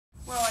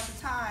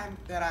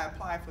that I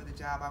applied for the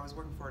job, I was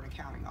working for an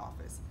accounting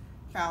office.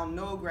 Found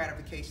no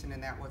gratification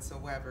in that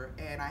whatsoever,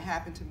 and I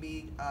happened to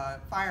meet a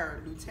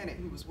fire lieutenant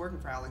who was working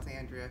for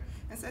Alexandria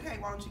and said, hey,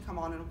 why don't you come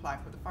on and apply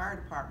for the fire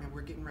department?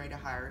 We're getting ready to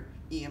hire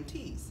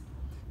EMTs.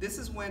 This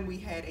is when we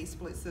had a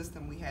split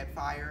system. We had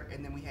fire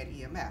and then we had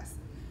EMS.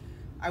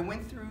 I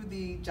went through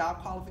the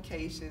job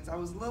qualifications. I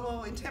was a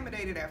little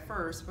intimidated at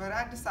first, but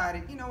I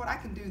decided, you know what, I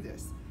can do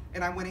this.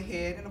 And I went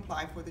ahead and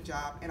applied for the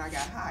job, and I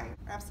got hired.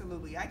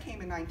 Absolutely. I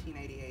came in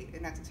 1988,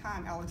 and at the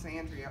time,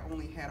 Alexandria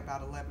only had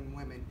about 11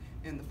 women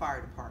in the fire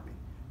department.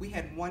 We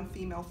had one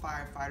female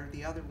firefighter.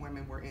 The other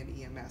women were in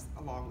EMS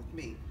along with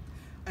me.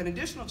 An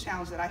additional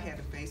challenge that I had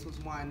to face was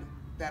one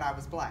that I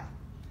was black.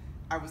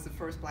 I was the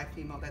first black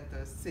female that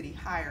the city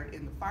hired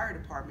in the fire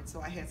department,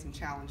 so I had some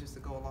challenges to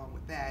go along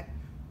with that.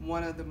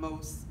 One of the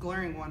most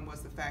glaring one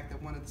was the fact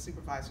that one of the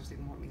supervisors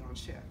didn't want me on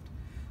shift.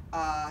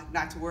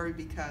 Not to worry,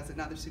 because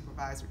another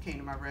supervisor came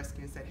to my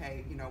rescue and said,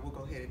 hey, you know, we'll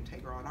go ahead and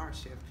take her on our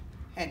shift.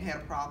 Hadn't had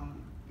a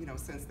problem, you know,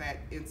 since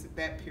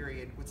that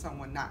period with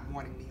someone not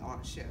wanting me on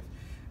a shift.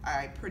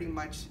 I pretty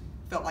much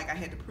felt like I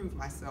had to prove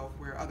myself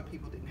where other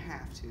people didn't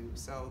have to.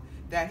 So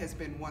that has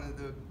been one of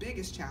the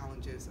biggest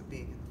challenges of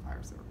being in the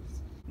fire service.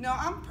 No,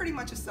 I'm pretty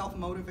much a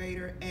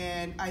self-motivator,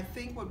 and I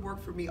think what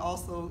worked for me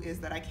also is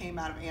that I came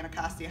out of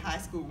Anacostia High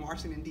School in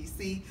Washington,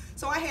 D.C.,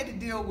 so I had to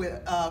deal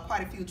with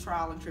quite a few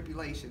trials and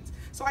tribulations.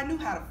 So I knew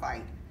how to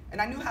fight, and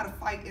I knew how to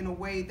fight in a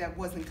way that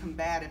wasn't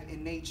combative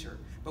in nature,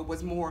 but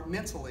was more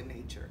mental in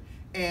nature.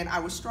 And I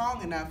was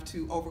strong enough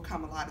to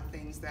overcome a lot of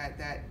things that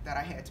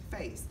I had to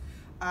face.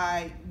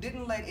 I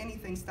didn't let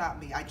anything stop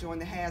me. I joined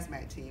the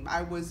hazmat team.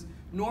 I was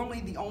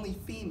normally the only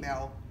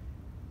female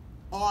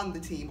on the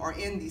team or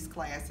in these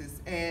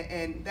classes,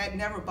 and that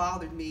never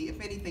bothered me.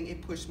 If anything,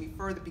 it pushed me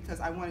further, because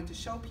I wanted to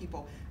show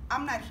people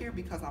I'm not here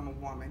because I'm a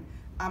woman.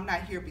 I'm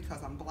not here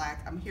because I'm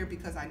black. I'm here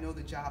because I know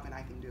the job and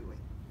I can do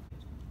it.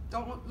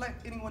 Don't let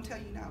anyone tell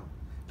you no.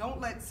 Don't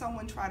let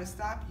someone try to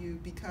stop you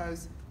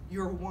because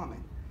you're a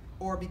woman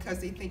or because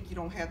they think you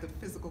don't have the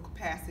physical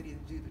capacity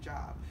to do the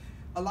job.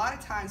 A lot of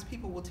times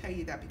people will tell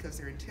you that because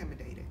they're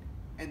intimidated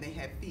and they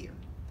have fear.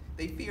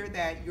 They fear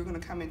that you're going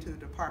to come into the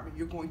department,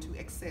 you're going to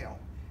excel,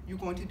 you're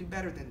going to do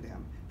better than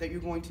them, that you're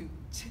going to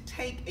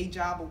take a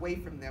job away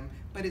from them,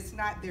 but it's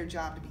not their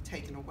job to be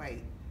taken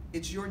away.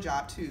 It's your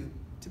job to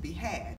be had.